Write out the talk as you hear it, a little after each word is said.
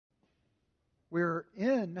We're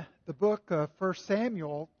in the book of 1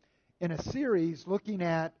 Samuel in a series looking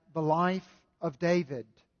at the life of David.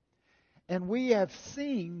 And we have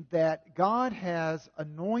seen that God has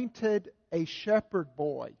anointed a shepherd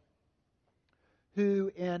boy who,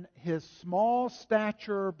 in his small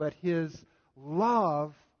stature but his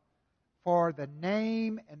love for the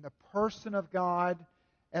name and the person of God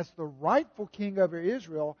as the rightful king over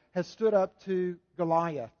Israel, has stood up to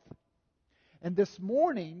Goliath. And this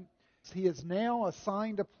morning, he is now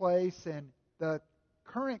assigned a place in the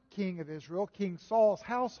current king of Israel, King Saul's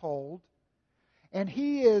household. And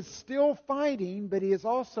he is still fighting, but he is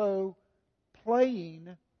also playing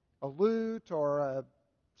a lute or a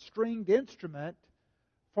stringed instrument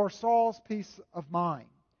for Saul's peace of mind.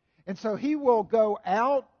 And so he will go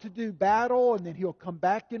out to do battle, and then he'll come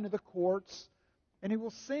back into the courts, and he will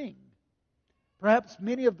sing. Perhaps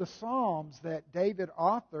many of the Psalms that David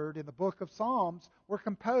authored in the book of Psalms were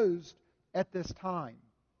composed at this time.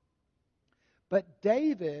 But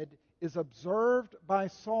David is observed by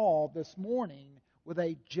Saul this morning with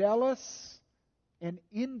a jealous and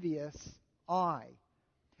envious eye.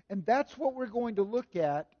 And that's what we're going to look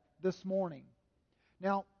at this morning.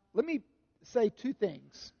 Now, let me say two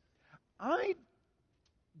things. I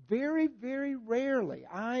very, very rarely,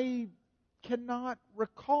 I cannot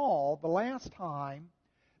recall the last time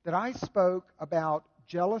that I spoke about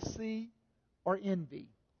jealousy or envy.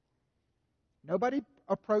 Nobody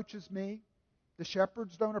approaches me. The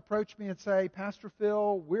shepherds don't approach me and say, Pastor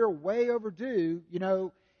Phil, we're way overdue. You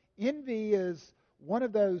know, envy is one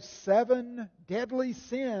of those 7 deadly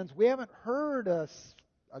sins. We haven't heard a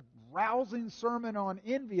rousing sermon on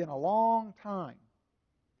envy in a long time.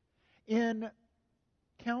 In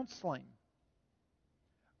counseling,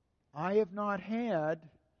 I have not had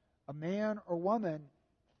a man or woman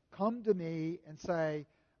come to me and say,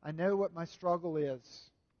 I know what my struggle is.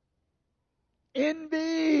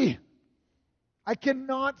 Envy! I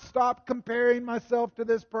cannot stop comparing myself to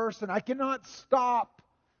this person. I cannot stop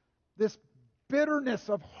this bitterness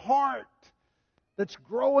of heart that's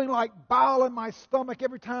growing like bile in my stomach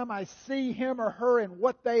every time I see him or her and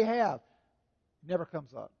what they have. Never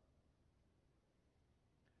comes up.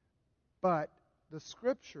 But the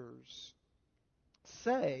Scriptures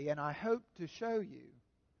say, and I hope to show you,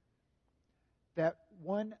 that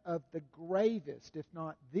one of the gravest, if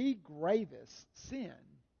not the gravest sin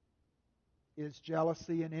is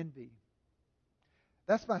jealousy and envy.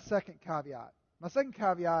 That's my second caveat. My second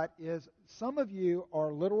caveat is some of you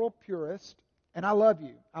are literal purists, and I love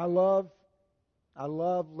you. I love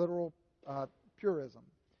literal purism.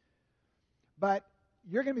 But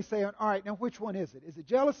you're going to be saying, all right, now which one is it? Is it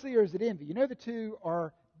jealousy or is it envy? You know the two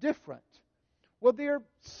are different. Well, they're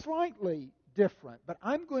slightly different, but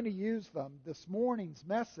I'm going to use them, this morning's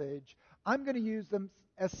message, I'm going to use them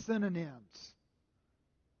as synonyms.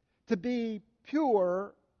 To be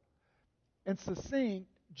pure and succinct,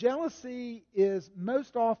 jealousy is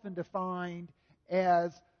most often defined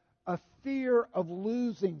as a fear of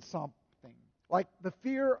losing something, like the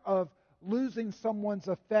fear of losing someone's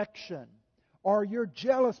affection, or you're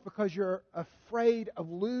jealous because you're afraid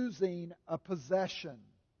of losing a possession.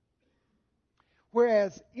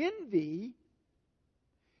 Whereas envy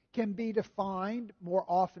can be defined, more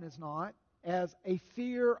often as not, as a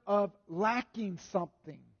fear of lacking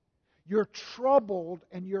something. You're troubled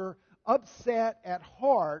and you're upset at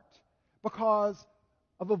heart because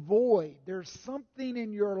of a void. There's something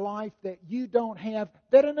in your life that you don't have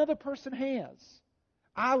that another person has.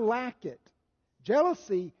 I lack it.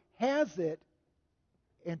 Jealousy has it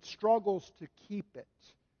and struggles to keep it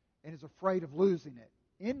and is afraid of losing it.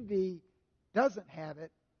 Envy doesn't have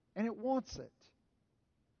it and it wants it.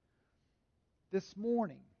 This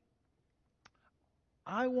morning,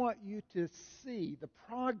 I want you to see the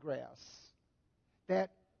progress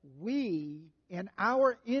that we, in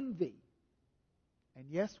our envy, and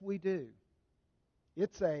yes, we do,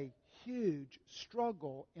 it's a huge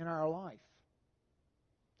struggle in our life.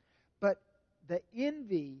 But the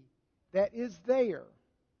envy that is there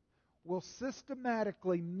will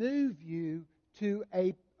systematically move you to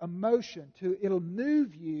a emotion, it'll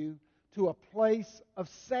move you to a place of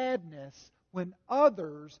sadness when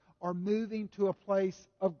others are moving to a place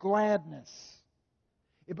of gladness.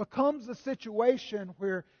 It becomes a situation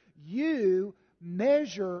where you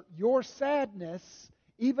measure your sadness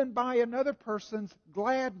even by another person's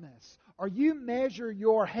gladness, or you measure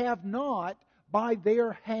your have-not by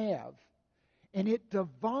their have. And it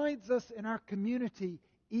divides us in our community,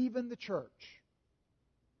 even the church,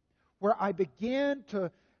 where I begin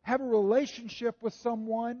to have a relationship with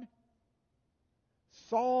someone.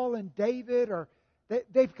 Saul and David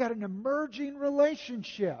they've got an emerging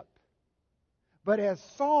relationship. But as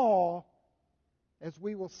Saul, as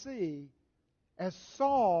we will see, as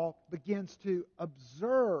Saul begins to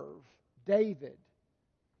observe David,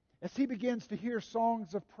 as he begins to hear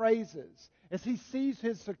songs of praises, as he sees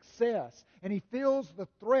his success, and he feels the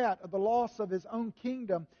threat of the loss of his own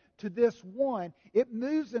kingdom to this one, it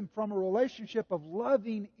moves him from a relationship of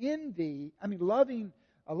loving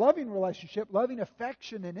a loving relationship, loving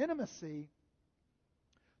affection and intimacy,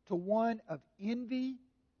 to one of envy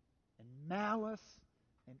and malice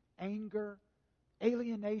and anger,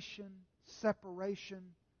 alienation, separation.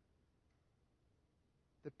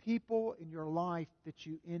 The people in your life that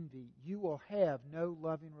you envy, you will have no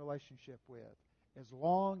loving relationship with as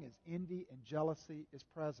long as envy and jealousy is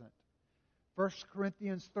present. 1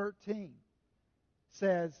 Corinthians 13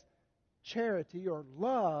 says, charity or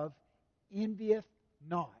love envieth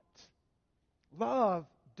not. Love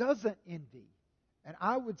doesn't envy. And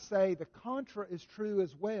I would say the contra is true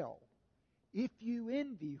as well. If you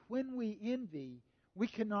envy, when we envy, we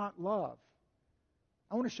cannot love.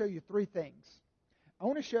 I want to show you three things. I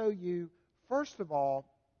want to show you, first of all,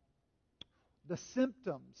 the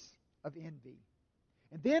symptoms of envy.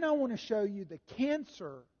 And then I want to show you the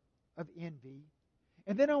cancer of envy.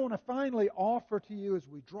 And then I want to finally offer to you, as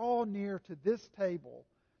we draw near to this table,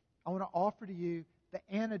 I want to offer to you the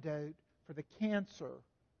antidote for the cancer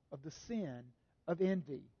of the sin of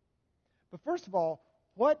envy. But first of all,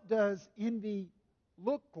 what does envy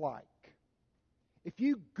look like? If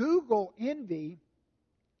you Google envy,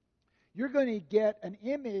 you're going to get an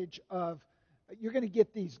image of, you're going to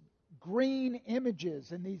get these green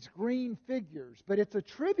images and these green figures. But it's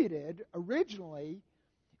attributed, originally,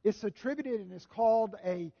 it's attributed and is called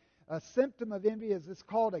a symptom of envy, is it's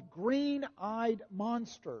called a green-eyed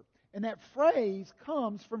monster. And that phrase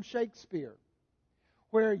comes from Shakespeare,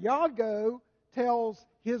 where Iago tells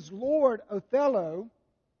his lord Othello,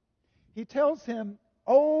 he tells him,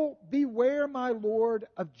 "Oh, beware, my lord,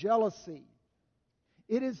 of jealousy.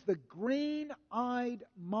 It is the green-eyed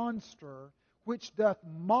monster which doth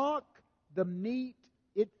mock the meat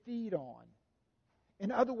it feed on."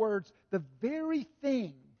 In other words, the very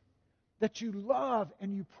thing that you love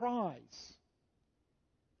and you prize,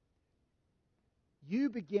 you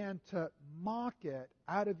begin to mock it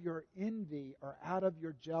out of your envy or out of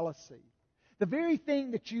your jealousy. The very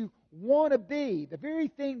thing that you want to be, the very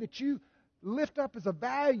thing that you lift up as a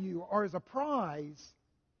value or as a prize,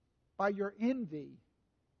 by your envy,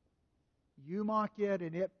 you mock it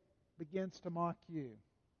and it begins to mock you.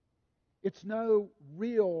 It's no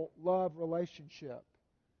real love relationship.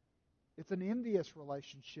 It's an envious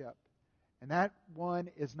relationship. And that one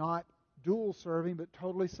is not dual-serving, but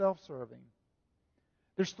totally self-serving.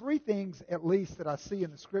 There's three things, at least, that I see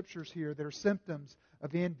in the Scriptures here that are symptoms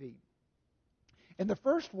of envy. And the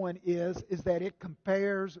first one is that it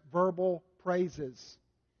compares verbal praises.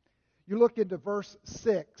 You look into verse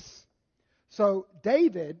 6. So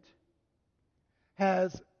David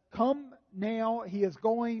has come now. He is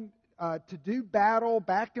going to do battle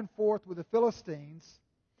back and forth with the Philistines.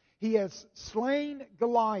 He has slain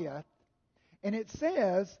Goliath. And it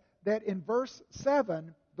says that in verse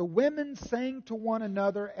 7, the women sang to one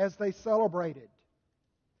another as they celebrated.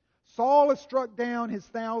 Saul has struck down his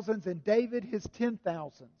thousands and David his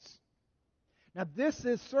 10,000s. Now this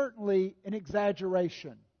is certainly an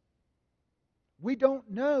exaggeration. We don't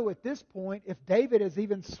know at this point if David has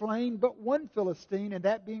even slain but one Philistine, and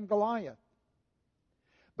that being Goliath.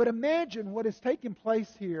 But imagine what has taken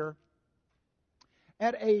place here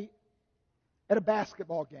at a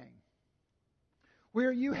basketball game,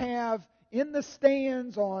 where you have in the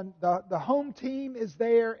stands on the home team is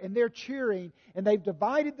there and they're cheering, and they've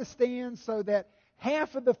divided the stands so that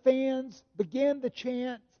half of the fans begin the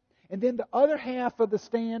chant and then the other half of the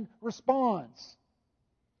stand responds.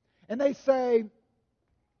 And they say,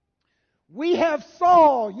 "We have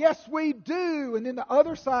Saul, yes we do." And then the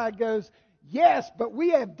other side goes, "Yes, but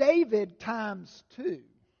we have David times 2.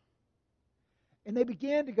 And they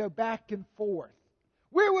began to go back and forth.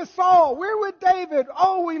 We're with Saul. We're with David.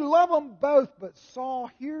 Oh, we love them both. But Saul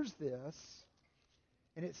hears this.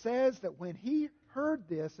 And it says that when he heard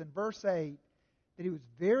this in verse 8, that he was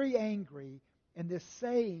very angry, and this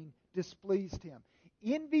saying displeased him.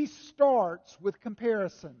 Envy starts with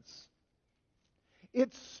comparisons.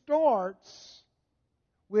 It starts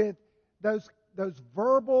with those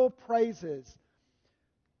verbal praises.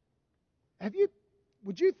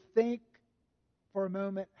 Would you think for a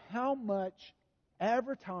moment how much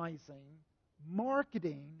advertising,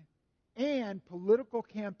 marketing, and political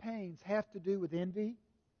campaigns have to do with envy?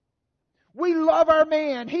 We love our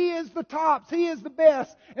man. He is the tops. He is the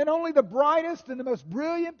best. And only the brightest and the most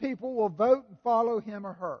brilliant people will vote and follow him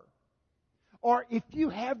or her. or if you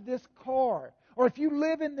have this car, or if you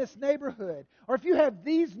live in this neighborhood, or if you have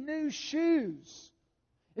these new shoes,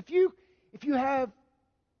 if you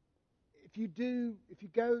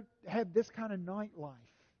go have this kind of nightlife,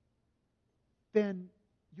 then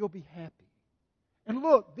you'll be happy. And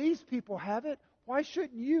look, these people have it. Why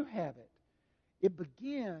shouldn't you have it? It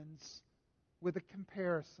begins with a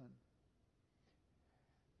comparison.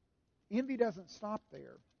 Envy doesn't stop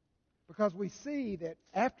there, because we see that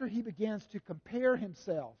after he begins to compare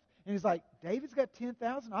himself, and he's like, David's got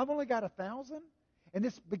 10,000, I've only got 1,000. And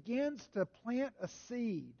this begins to plant a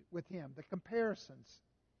seed with him, the comparisons.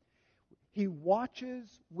 He watches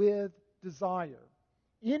with desire.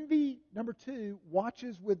 Envy, number 2,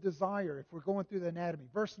 watches with desire, if we're going through the anatomy.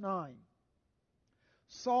 Verse 9.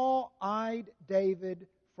 Saul eyed David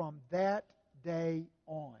from that day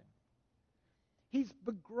on. He's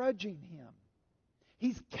begrudging him.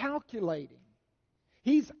 He's calculating.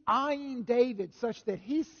 He's eyeing David such that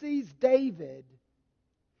he sees David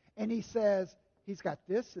and he says, he's got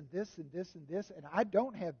this and this and this and this, and I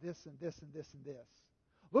don't have this and this and this and this.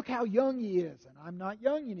 Look how young he is, and I'm not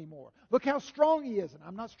young anymore. Look how strong he is, and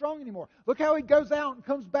I'm not strong anymore. Look how he goes out and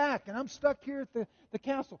comes back, and I'm stuck here at the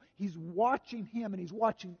castle. He's watching him, and he's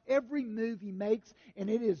watching every move he makes, and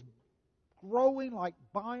it is growing like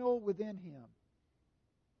bile within him.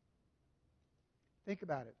 Think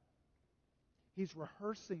about it. He's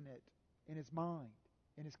rehearsing it in his mind,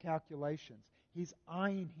 in his calculations. He's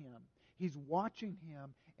eyeing him. He's watching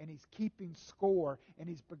him, and he's keeping score, and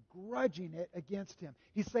he's begrudging it against him.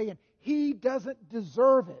 He's saying, he doesn't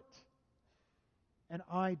deserve it, and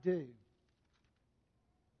I do.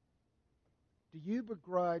 Do you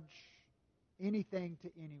begrudge anything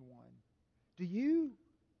to anyone? Do you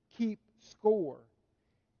keep score?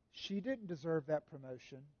 She didn't deserve that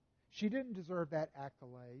promotion. She didn't deserve that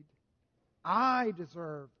accolade. I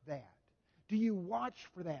deserve that. Do you watch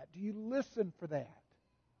for that? Do you listen for that?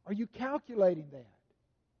 Are you calculating that?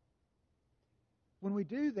 When we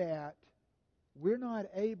do that, we're not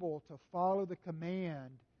able to follow the command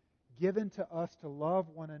given to us to love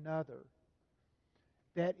one another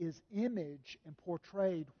that is imaged and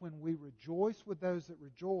portrayed when we rejoice with those that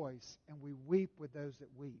rejoice and we weep with those that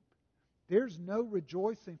weep. There's no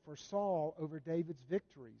rejoicing for Saul over David's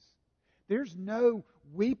victories. There's no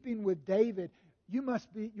weeping with David.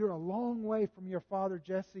 You're a long way from your father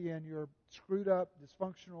Jesse and your screwed up,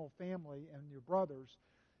 dysfunctional family and your brothers.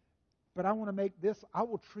 But I want to make this, I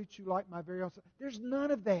will treat you like my very own son. There's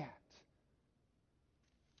none of that.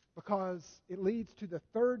 Because it leads to the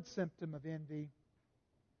third symptom of envy,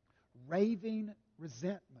 raving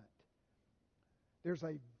resentment. There's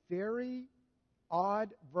a very odd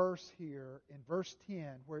verse here in verse 10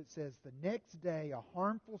 where it says, the next day a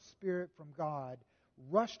harmful spirit from God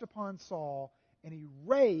rushed upon Saul, and he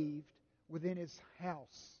raved within his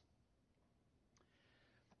house.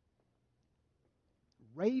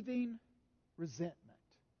 Raving resentment.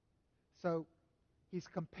 So he's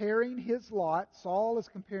comparing his lot. Saul is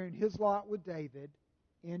comparing his lot with David.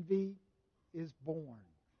 Envy is born.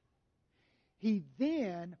 He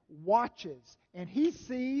then watches, and he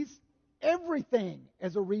sees everything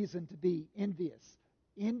as a reason to be envious.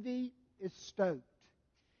 Envy is stoked.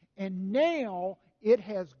 And now it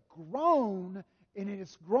has grown, and it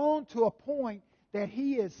has grown to a point that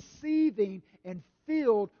he is seething and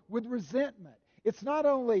filled with resentment. It's not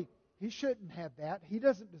only, he shouldn't have that, he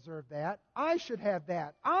doesn't deserve that, I should have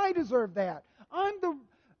that, I deserve that, I'm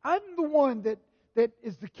the one that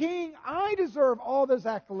is the king, I deserve all those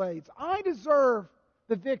accolades, I deserve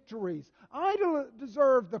the victories, I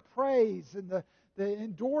deserve the praise and the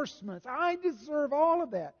endorsements, I deserve all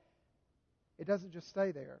of that. It doesn't just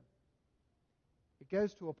stay there. It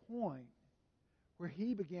goes to a point where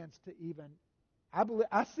he begins to even,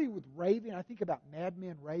 I see with raving, I think about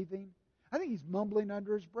madmen raving. I think he's mumbling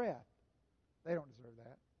under his breath. They don't deserve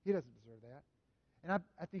that. He doesn't deserve that. And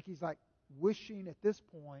I think he's like wishing at this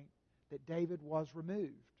point that David was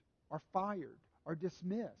removed or fired or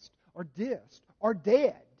dismissed or dissed or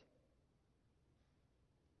dead.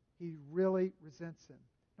 He really resents him.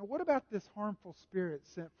 Now, what about this harmful spirit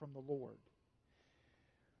sent from the Lord?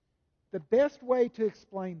 The best way to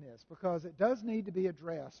explain this, because it does need to be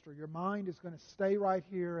addressed, or your mind is going to stay right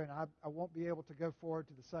here and I won't be able to go forward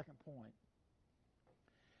to the second point.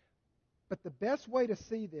 But the best way to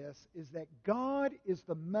see this is that God is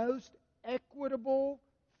the most equitable,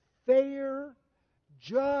 fair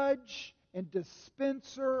judge and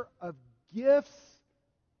dispenser of gifts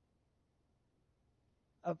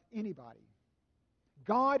of anybody.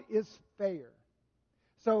 God is fair.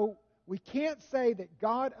 So we can't say that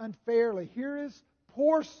God unfairly, here is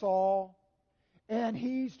poor Saul, and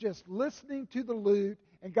he's just listening to the lute,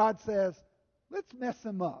 and God says, let's mess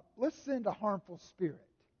him up. Let's send a harmful spirit.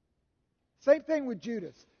 Same thing with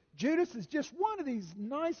Judas. Judas is just one of these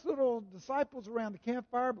nice little disciples around the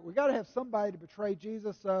campfire, but we've got to have somebody to betray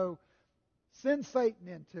Jesus, so send Satan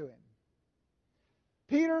into him.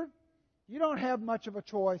 Peter, you don't have much of a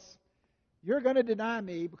choice. You're going to deny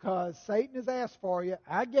me because Satan has asked for you.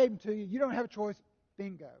 I gave him to you. You don't have a choice.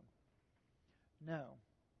 Bingo. No.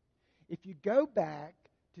 If you go back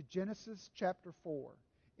to Genesis chapter 4,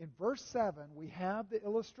 in verse 7, we have the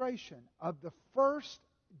illustration of the first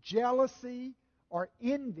jealousy or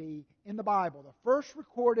envy in the Bible. The first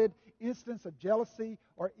recorded instance of jealousy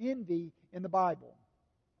or envy in the Bible.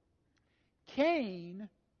 Cain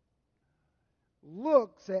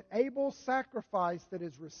looks at Abel's sacrifice that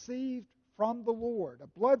is received from the Lord. A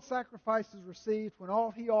blood sacrifice is received when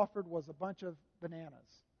all he offered was a bunch of bananas.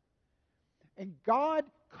 And God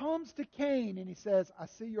comes to Cain and he says, I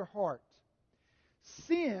see your heart.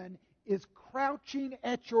 Sin is crouching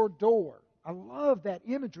at your door. I love that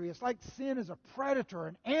imagery. It's like sin is a predator,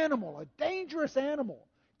 an animal, a dangerous animal.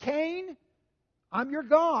 Cain, I'm your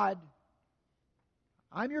God.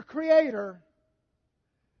 I'm your creator.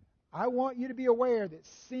 I want you to be aware that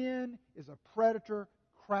sin is a predator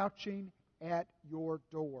crouching at your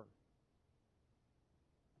door.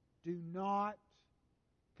 Do not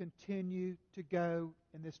continue to go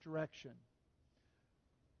in this direction.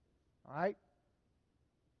 All right?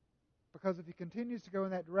 Because if he continues to go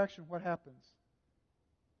in that direction, what happens?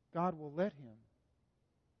 God will let him.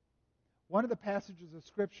 One of the passages of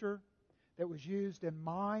Scripture that was used in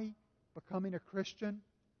my becoming a Christian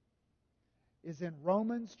is in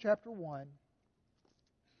Romans chapter 1,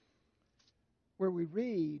 where we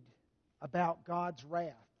read about God's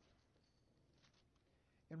wrath.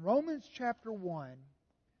 In Romans chapter 1,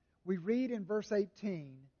 we read in verse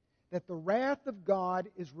 18 that the wrath of God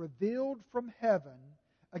is revealed from heaven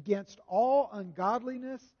against all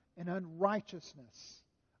ungodliness and unrighteousness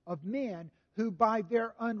of men who by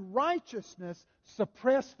their unrighteousness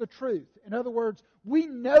suppress the truth. In other words, we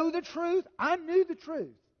know the truth. I knew the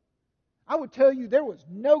truth. I would tell you there was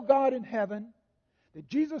no God in heaven, that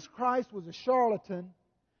Jesus Christ was a charlatan,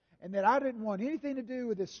 and that I didn't want anything to do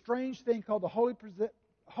with this strange thing called the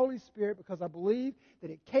Holy Spirit, because I believe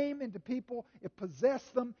that it came into people, it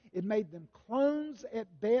possessed them, it made them clones at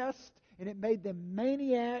best, and it made them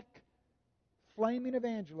maniac, flaming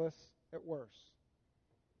evangelists at worst.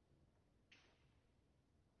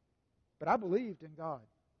 But I believed in God.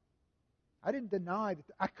 I didn't deny that.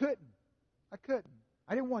 I couldn't.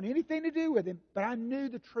 I didn't want anything to do with Him, but I knew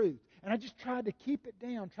the truth. And I just tried to keep it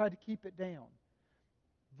down,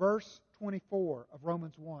 Verse 24 of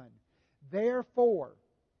Romans 1. Therefore,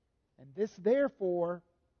 and this therefore,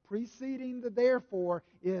 preceding the therefore,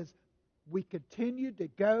 is we continued to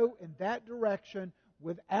go in that direction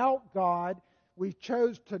without God. We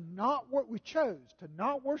chose to not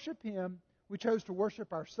worship Him. We chose to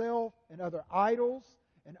worship ourselves and other idols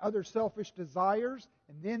and other selfish desires.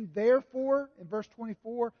 And then therefore, in verse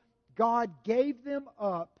 24, God gave them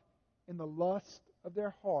up in the lust of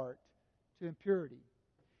their heart to impurity.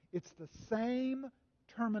 It's the same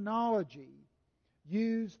terminology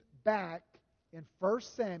used back in 1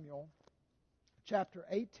 Samuel chapter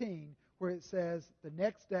 18, where it says, the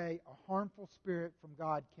next day a harmful spirit from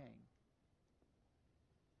God came.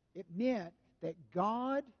 It meant that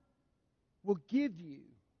God will give you,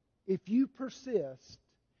 if you persist,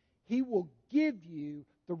 He will give you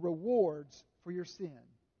the rewards for your sin.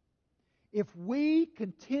 If we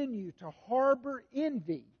continue to harbor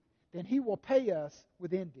envy, then He will pay us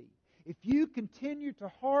with envy. If you continue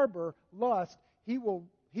to harbor lust, He will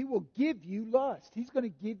give you lust. He's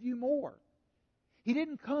going to give you more. He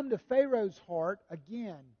didn't come to Pharaoh's heart,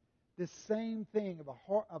 again, this same thing of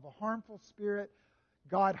a harmful spirit.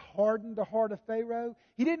 God hardened the heart of Pharaoh.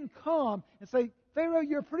 He didn't come and say, Pharaoh,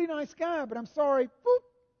 you're a pretty nice guy, but I'm sorry. Boop.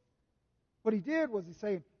 What He did was He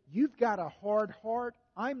said, you've got a hard heart.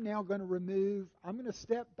 I'm going to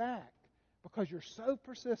step back because you're so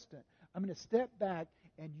persistent. I'm going to step back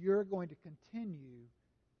and you're going to continue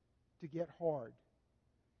to get hard.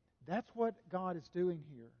 That's what God is doing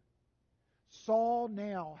here. Saul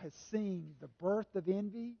now has seen the birth of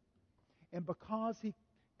envy, and because he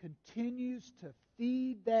continues to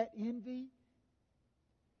feed that envy,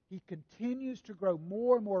 he continues to grow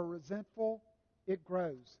more and more resentful. It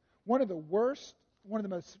grows. One of the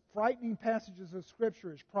most frightening passages of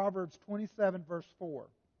Scripture is Proverbs 27, verse 4.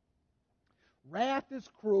 Wrath is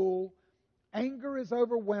cruel, anger is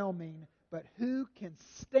overwhelming, but who can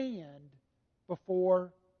stand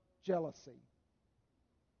before jealousy?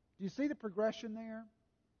 Do you see the progression there?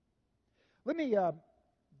 Let me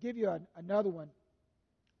give you another one.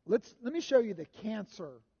 Let me show you the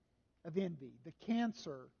cancer of envy. The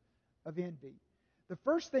cancer of envy. The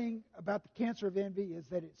first thing about the cancer of envy is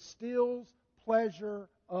that it steals pleasure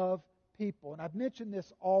of people. And I've mentioned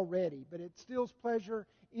this already, but it steals pleasure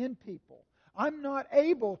in people. I'm not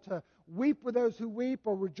able to weep with those who weep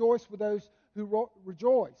or rejoice with those who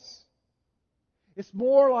rejoice. It's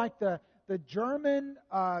more like the German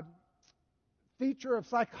feature of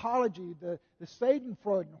psychology, the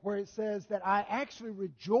Schadenfreude, where it says that I actually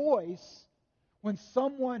rejoice when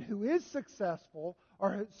someone who is successful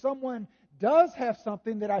or someone does have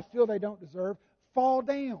something that I feel they don't deserve fall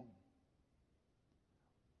down.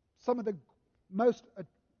 Some of the most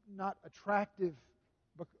not attractive,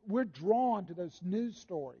 but we're drawn to those news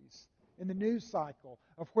stories in the news cycle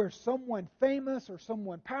of where someone famous or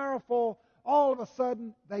someone powerful, all of a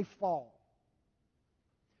sudden they fall.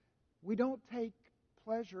 We don't take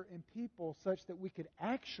pleasure in people such that we could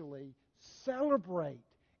actually celebrate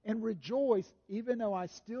and rejoice even though I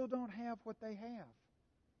still don't have what they have.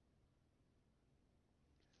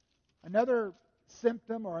 Another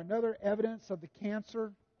symptom or another evidence of the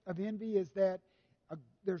cancer of envy is that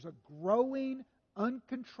there's a growing,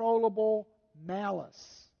 uncontrollable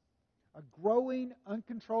malice. A growing,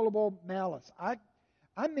 uncontrollable malice. I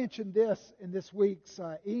mentioned this in this week's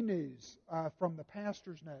e-news from the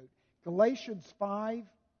pastor's note. Galatians 5,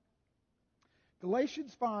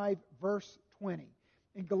 verse 20.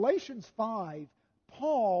 In Galatians 5,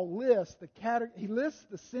 Paul lists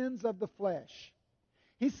the sins of the flesh.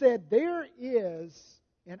 He said, there is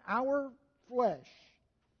in our flesh,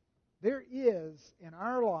 there is in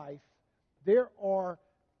our life, there are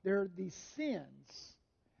these sins.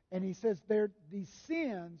 And he says these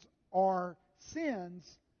sins are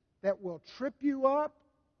sins that will trip you up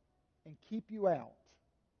and keep you out.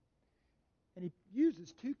 And he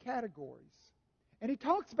uses two categories. And he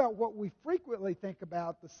talks about what we frequently think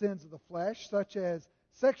about the sins of the flesh, such as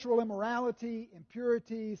sexual immorality,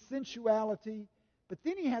 impurity, sensuality. But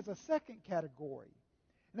then he has a second category.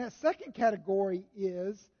 And that second category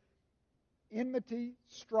is enmity,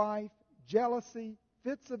 strife, jealousy,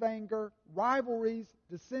 fits of anger, rivalries,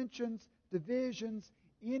 dissensions, divisions,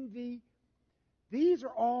 envy. These are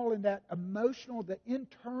all in that emotional, the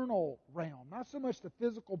internal realm. Not so much the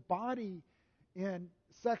physical body in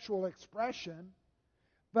sexual expression,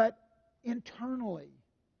 but internally,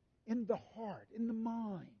 in the heart, in the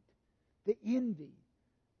mind, the envy.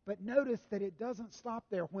 But notice that it doesn't stop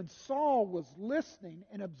there. When Saul was listening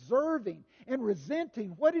and observing and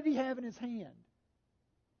resenting, what did he have in his hand?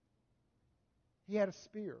 He had a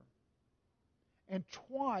spear. And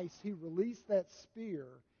twice he released that spear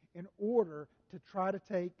in order to try to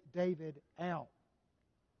take David out.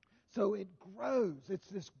 So it grows. It's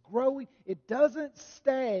this growing. It doesn't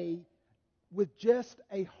stay with just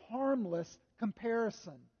a harmless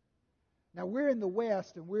comparison. Now, we're in the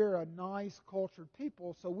West, and we're a nice, cultured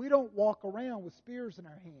people, so we don't walk around with spears in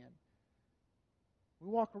our hand. We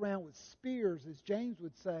walk around with spears, as James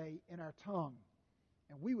would say, in our tongue.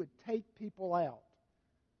 And we would take people out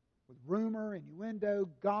with rumor, innuendo,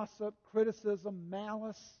 gossip, criticism,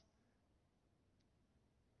 malice.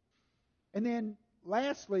 And then,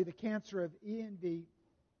 lastly, the cancer of envy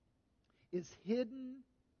is hidden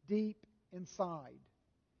deep inside.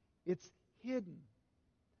 It's hidden.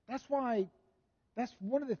 That's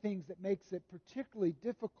one of the things that makes it particularly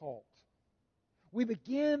difficult. We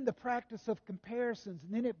begin the practice of comparisons,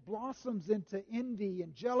 and then it blossoms into envy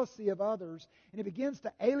and jealousy of others, and it begins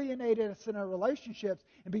to alienate us in our relationships,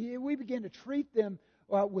 and we begin to treat them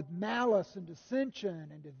with malice and dissension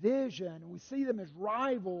and division, and we see them as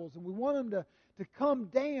rivals, and we want them to come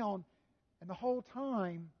down, and the whole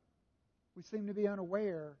time we seem to be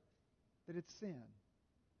unaware that it's sin.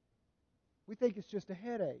 We think it's just a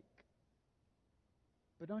headache.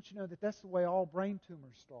 But don't you know that that's the way all brain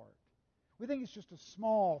tumors start? We think it's just a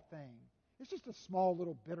small thing. It's just a small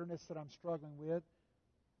little bitterness that I'm struggling with.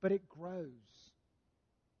 But it grows.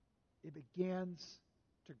 It begins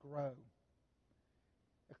to grow.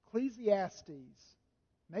 Ecclesiastes,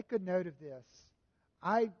 make a note of this.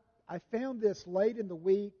 I found this late in the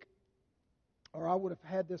week, or I would have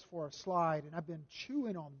had this for a slide, and I've been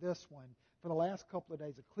chewing on this one for the last couple of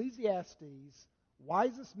days. Ecclesiastes,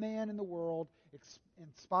 wisest man in the world,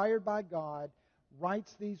 inspired by God,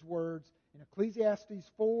 writes these words in Ecclesiastes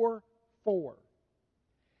 4:4.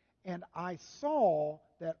 And I saw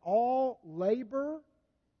that all labor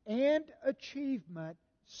and achievement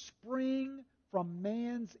spring from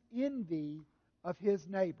man's envy of his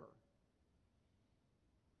neighbor.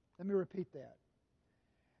 Let me repeat that.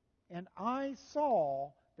 And I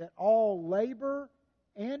saw that all labor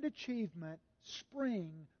and achievement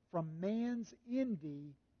spring from man's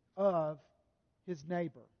envy of his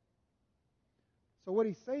neighbor. So what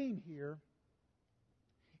he's saying here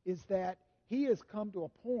is that he has come to a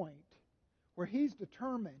point where he's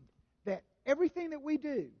determined that everything that we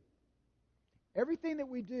do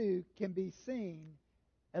can be seen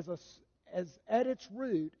as at its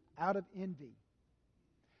root out of envy.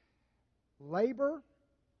 Labor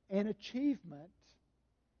and achievement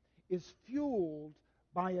is fueled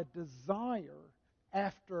by a desire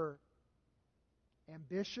after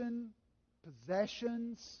ambition,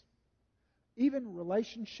 possessions, even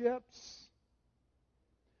relationships.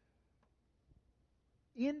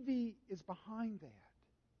 Envy is behind that.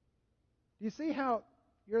 Do you see how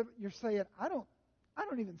you're saying, I don't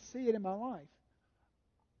even see it in my life?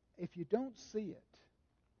 If you don't see it,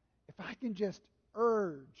 if I can just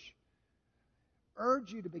urge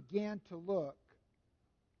you to begin to look,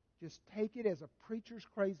 just take it as a preacher's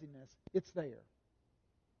craziness, it's there.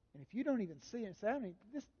 And if you don't even see it and say,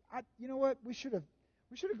 you know what, we should have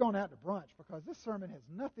gone out to brunch because this sermon has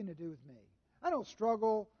nothing to do with me. I don't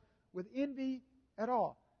struggle with envy at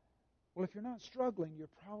all. Well, if you're not struggling, you're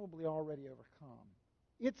probably already overcome.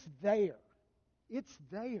 It's there. It's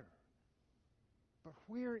there. But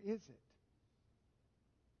where is it?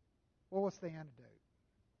 Well, what's the antidote?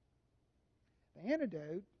 The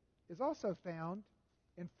antidote is also found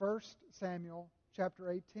in 1 Samuel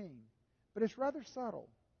chapter 18, but it's rather subtle.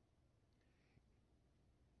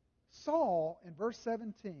 Saul, in verse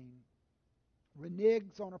 17,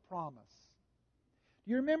 reneges on a promise.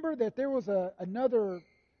 Do you remember that there was another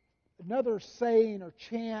saying or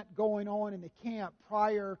chant going on in the camp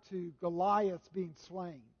prior to Goliath being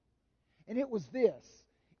slain? And it was this: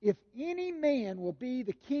 if any man will be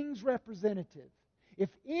the king's representative, if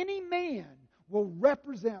any man will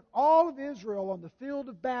represent all of Israel on the field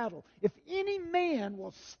of battle, if any man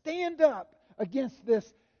will stand up against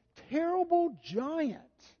this terrible giant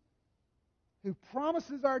who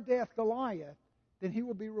promises our death, Goliath, then he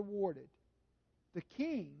will be rewarded. The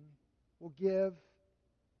king will give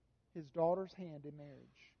his daughter's hand in marriage.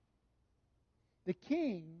 The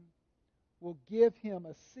king will give him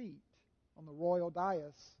a seat on the royal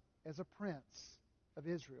dais as a prince of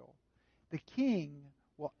Israel. The king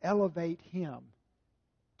will elevate him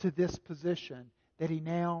to this position that he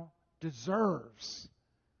now deserves.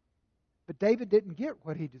 But David didn't get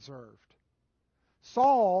what he deserved.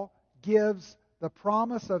 Saul gives the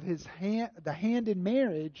promise of the hand in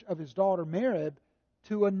marriage of his daughter Merab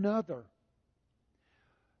to another.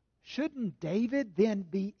 Shouldn't David then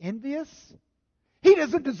be envious? He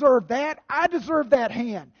doesn't deserve that. I deserve that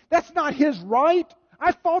hand. That's not his right.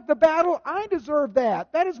 I fought the battle. I deserve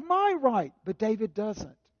that. That is my right. But David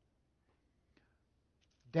doesn't.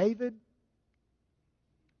 David,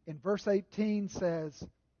 in verse 18, says,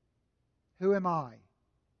 "Who am I?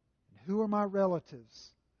 And who are my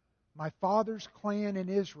relatives, my father's clan in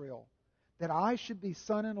Israel, that I should be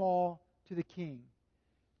son-in-law to the king?"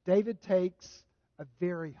 David takes a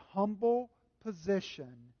very humble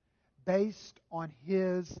position based on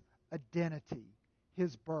his identity,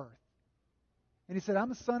 his birth. And he said,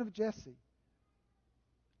 I'm a son of Jesse.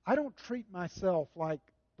 I don't treat myself like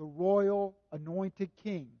the royal anointed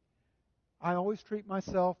king. I always treat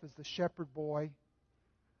myself as the shepherd boy.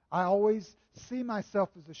 I always see myself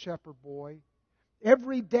as a shepherd boy.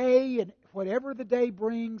 Every day and whatever the day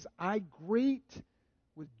brings, I greet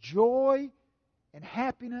with joy and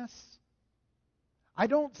happiness. I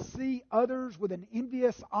don't see others with an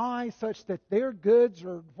envious eye such that their goods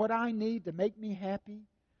are what I need to make me happy.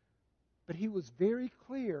 But he was very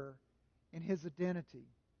clear in his identity.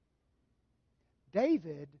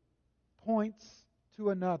 David points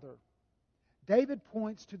to another. David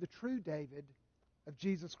points to the true David of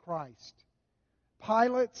Jesus Christ.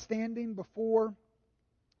 Pilate, standing before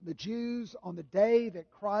the Jews on the day that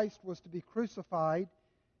Christ was to be crucified,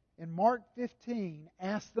 in Mark 15,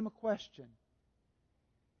 asked them a question.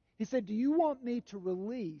 He said, "Do you want me to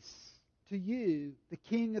release to you the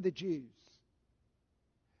King of the Jews?"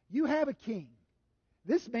 You have a king.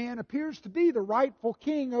 This man appears to be the rightful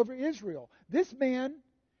king over Israel. This man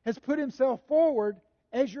has put himself forward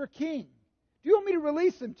as your king. Do you want me to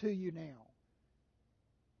release him to you now?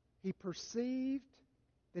 He perceived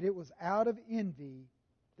that it was out of envy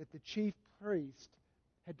that the chief priest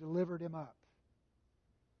had delivered him up.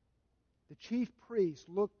 The chief priests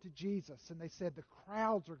looked to Jesus and they said, the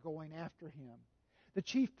crowds are going after him. The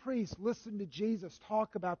chief priests listened to Jesus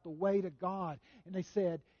talk about the way to God, and they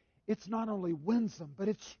said, it's not only winsome, but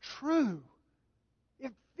it's true.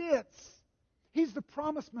 It fits. He's the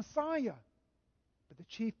promised Messiah. But the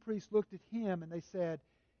chief priests looked at him and they said,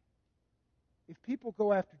 if people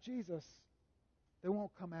go after Jesus, they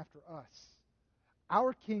won't come after us.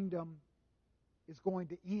 Our kingdom is going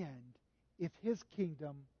to end if His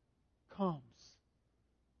kingdom comes.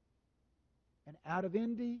 And out of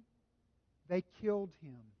envy, they killed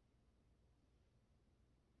Him.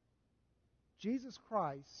 Jesus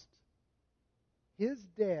Christ, His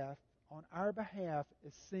death on our behalf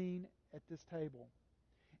is seen at this table.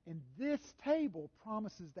 And this table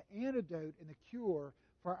promises the antidote and the cure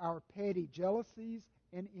for our petty jealousies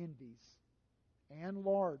and envies, and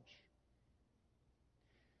large.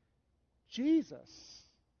 Jesus,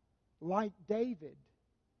 like David,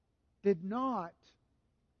 did not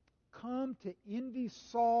come to envy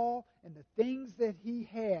Saul and the things that he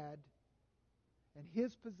had and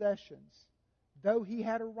his possessions, though he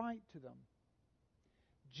had a right to them.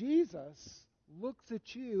 Jesus looks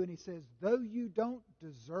at you and He says, though you don't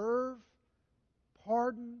deserve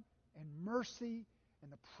pardon and mercy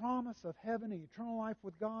and the promise of heaven and eternal life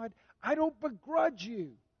with God, I don't begrudge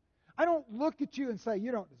you. I don't look at you and say,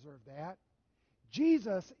 you don't deserve that.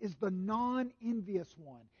 Jesus is the non-envious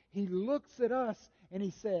one. He looks at us and He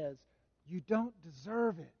says, you don't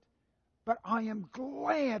deserve it, but I am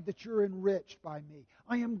glad that you're enriched by me.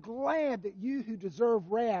 I am glad that you who deserve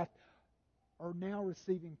wrath are now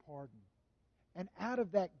receiving pardon. And out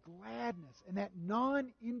of that gladness and that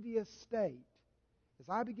non-envious state, as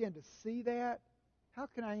I begin to see that, how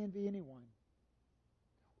can I envy anyone?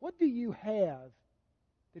 What do you have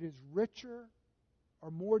that is richer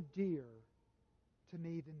or more dear to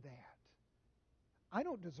me than that? I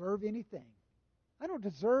don't deserve anything. I don't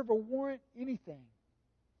deserve or warrant anything.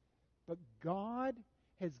 But God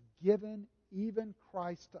has given even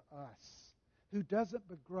Christ to us, who doesn't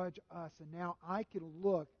begrudge us. And now I can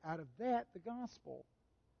look out of that, the gospel,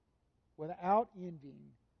 without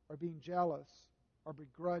envying or being jealous or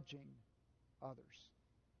begrudging others.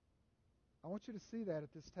 I want you to see that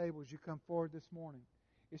at this table as you come forward this morning.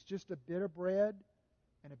 It's just a bit of bread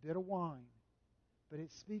and a bit of wine, but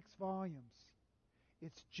it speaks volumes.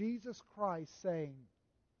 It's Jesus Christ saying,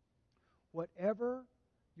 whatever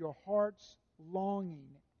your heart's longing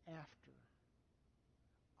after,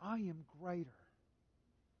 I am greater.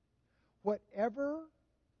 Whatever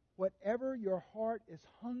your heart is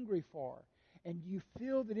hungry for, and you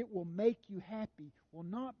feel that it will make you happy, will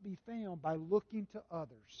not be found by looking to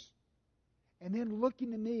others and then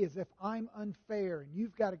looking to me as if I'm unfair and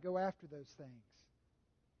you've got to go after those things.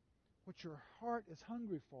 What your heart is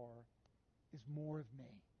hungry for is more of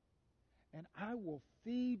me. And I will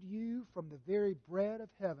feed you from the very bread of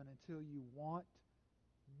heaven until you want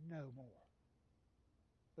no more.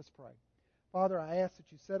 Let's pray. Father, I ask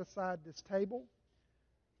that you set aside this table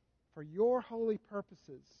for your holy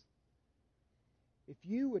purposes. If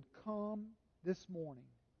you would come this morning,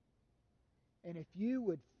 and if you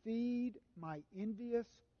would feed my envious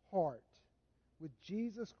heart with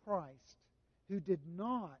Jesus Christ, who did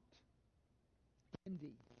not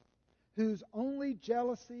envy, whose only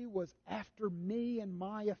jealousy was after me and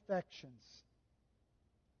my affections,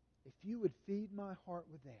 if you would feed my heart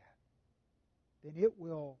with that, then it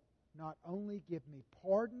will not only give me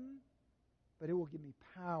pardon, but it will give me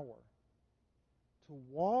power to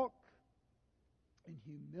walk in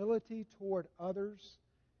humility toward others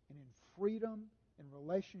and in freedom in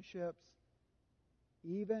relationships,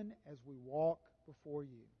 even as we walk before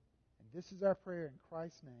you. And this is our prayer in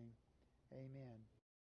Christ's name. Amen.